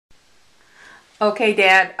Okay,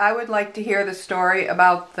 Dad, I would like to hear the story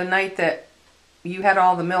about the night that you had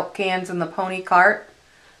all the milk cans in the pony cart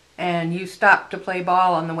and you stopped to play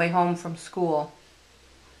ball on the way home from school.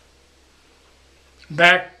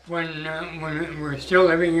 Back when we were still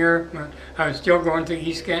living here, I was still going to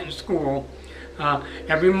East Canton School.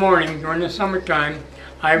 Every morning during the summertime,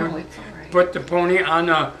 I would put the pony on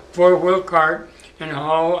a four-wheel cart and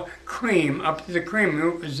haul cream up to the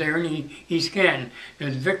creamery. It was there in East Canton.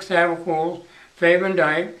 There's Vic Savacool, Faye Van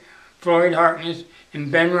Dyke, Floyd Harkness,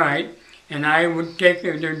 and Ben Wright. And I would take,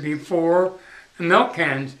 there'd be 4 milk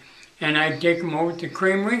cans, and I'd take them over to the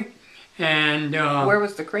creamery. And where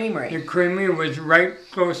was the creamery? The creamery was right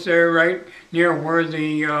close there, right near where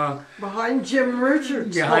the behind Jim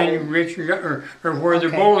Richards. Behind Richard, or where the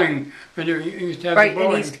bowling, where they used to have right the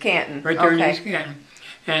bowling. In East Canton. Right there in East Canton.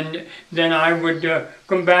 And then I would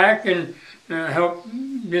come back and help.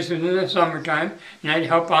 This was in the summertime, and I'd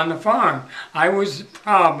help on the farm. I was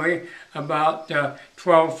probably about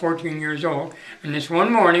 12, 14 years old. And this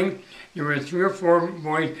one morning, there were 3 or 4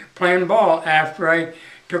 boys playing ball after I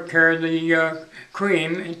took care of the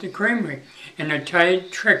cream at the creamery. And I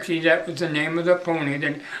tied Trixie, that was the name of the pony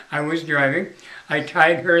that I was driving. I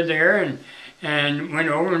tied her there and went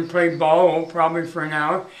over and played ball probably for an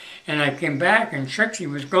hour. And I came back and Trixie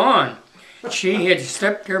was gone. She had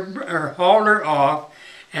slipped or hauled her off.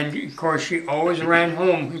 And of course she always ran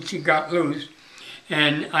home when she got loose.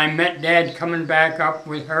 And I met Dad coming back up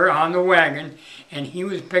with her on the wagon. And he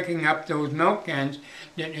was picking up those milk cans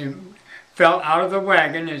that fell out of the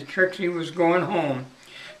wagon as Trixie was going home.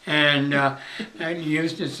 And I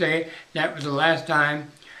used to say that was the last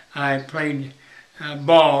time I played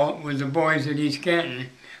ball with the boys at East Canton.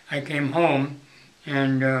 I came home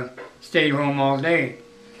and stayed home all day.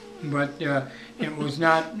 But it was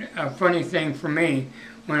not a funny thing for me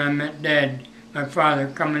when I met Dad, my father,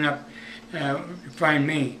 coming up to find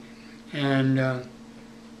me. And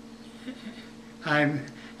I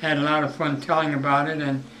had a lot of fun telling about it,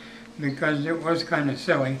 and because it was kind of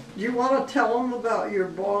silly. Do you want to tell them about your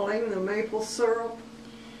boiling the maple syrup?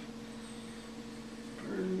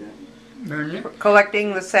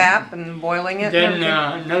 Collecting the sap and boiling it? Then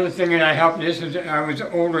another thing that I helped, this is, I was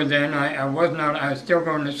older then, I was still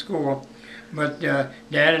going to school, but Dad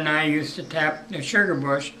and I used to tap the sugar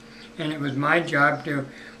bush, and it was my job to,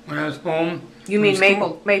 when I was home. You mean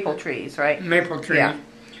maple trees, right? Maple trees. Yeah.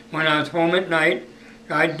 When I was home at night,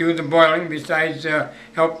 I'd do the boiling besides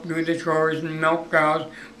help do the chores and milk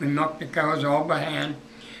cows. We milked the cows all by hand.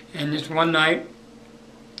 And this one night,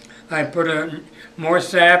 I put more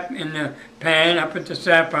sap in the pan up at the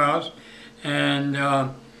sap house, and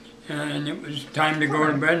it was time to go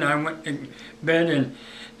to bed. And I went to bed,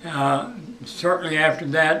 and shortly after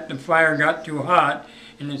that, the fire got too hot,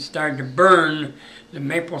 and it started to burn the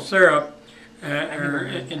maple syrup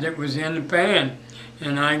that was in the pan.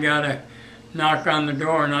 And I got a knock on the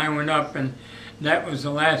door, and I went up, and that was the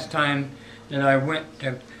last time that I went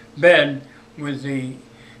to bed with the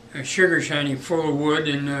sugar shanty full of wood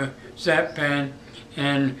in the sap pan,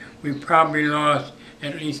 and we probably lost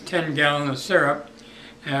at least 10 gallons of syrup,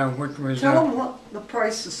 which was... Tell them what the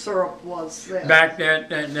price of syrup was then. Back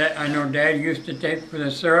that I know Dad used to take for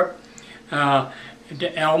the syrup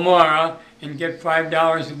to Elmira and get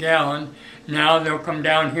 $5 a gallon. Now they'll come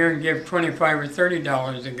down here and give $25 or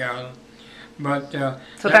 $30 a gallon. But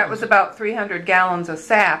so that was about 300 gallons of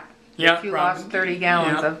sap. Yeah, if you lost 30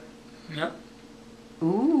 gallons of... Yep.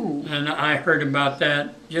 Ooh. And I heard about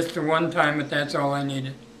that just the one time, but that's all I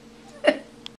needed.